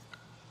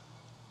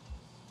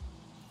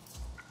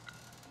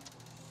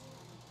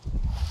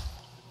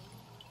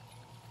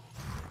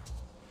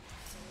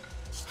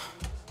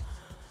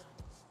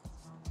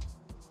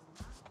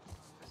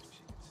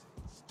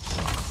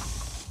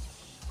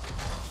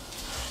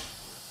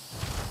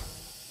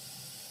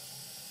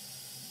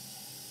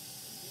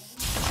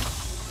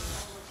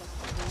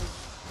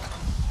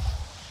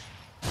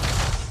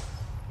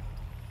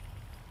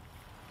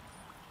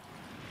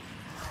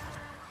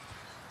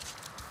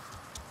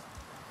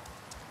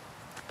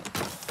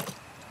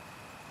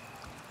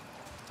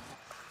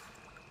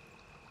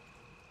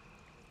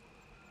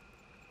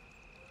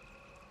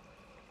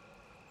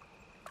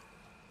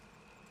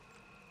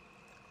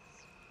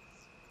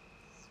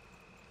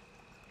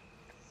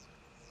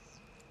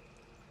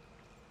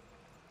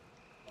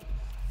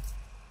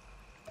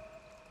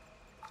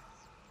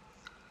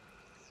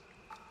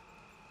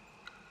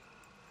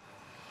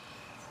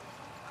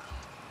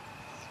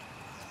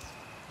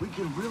 We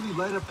can really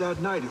light up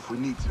that night if we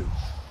need to.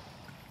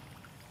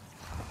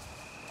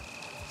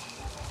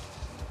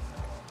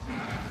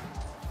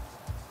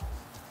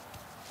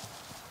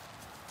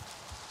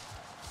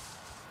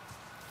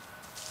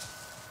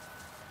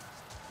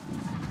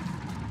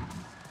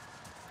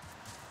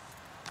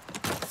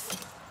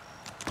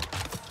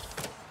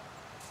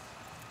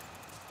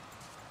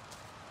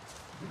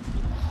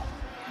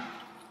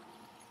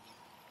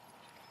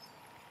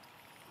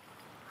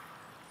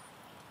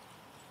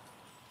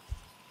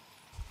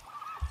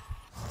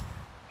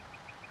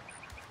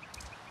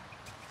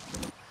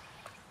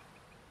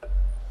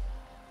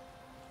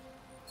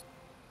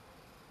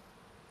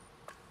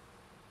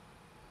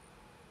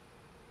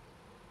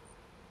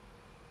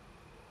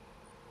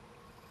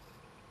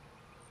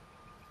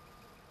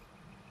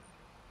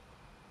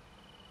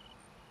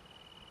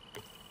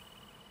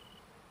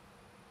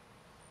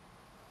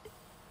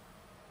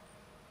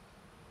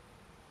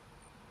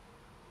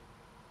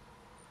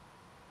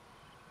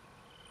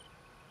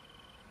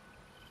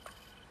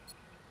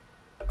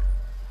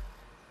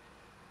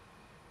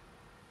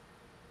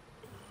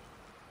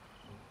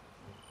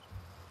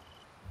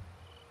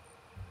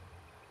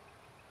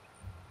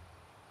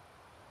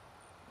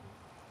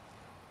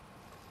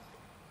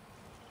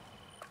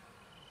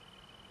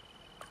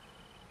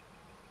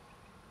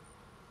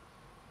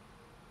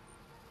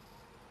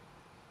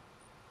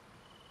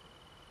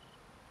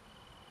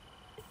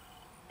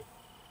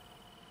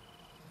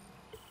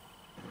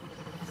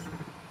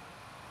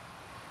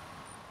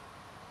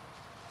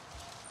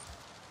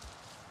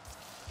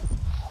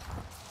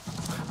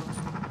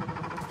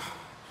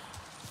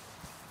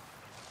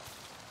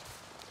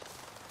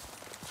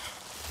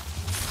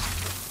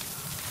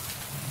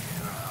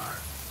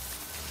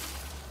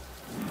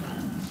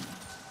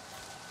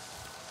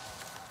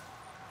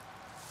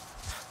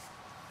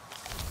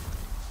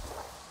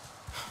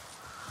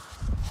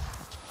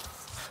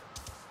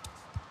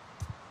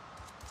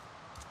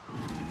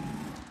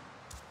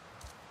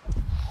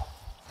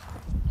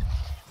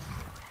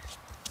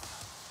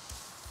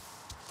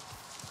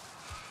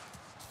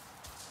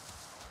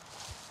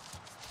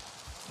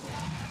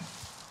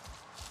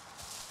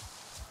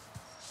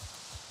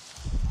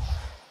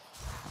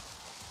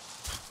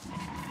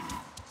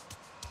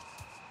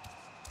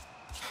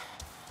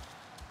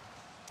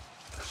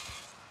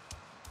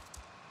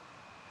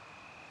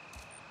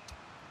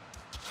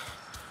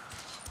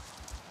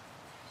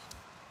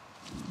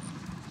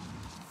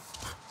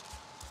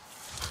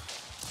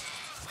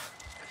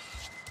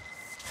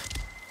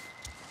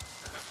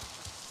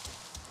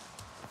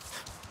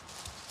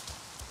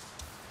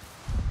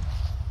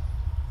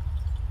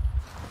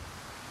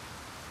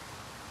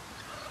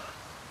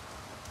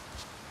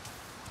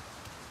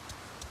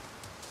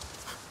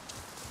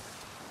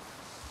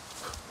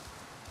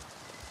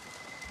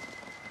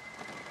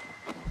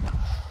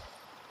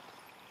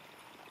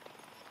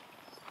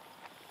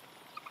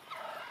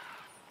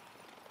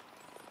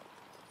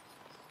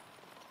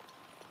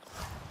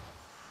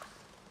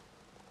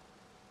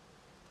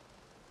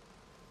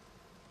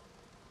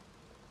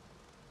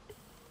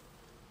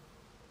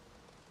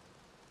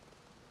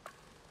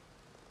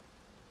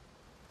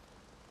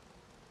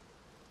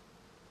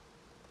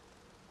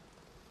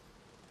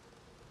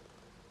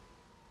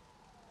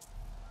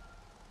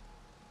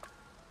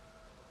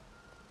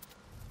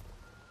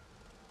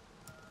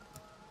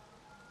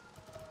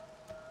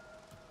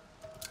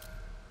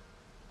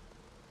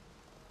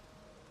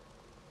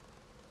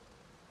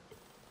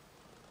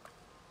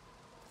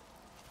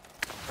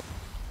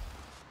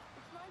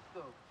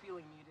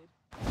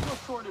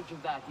 shortage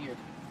of that here.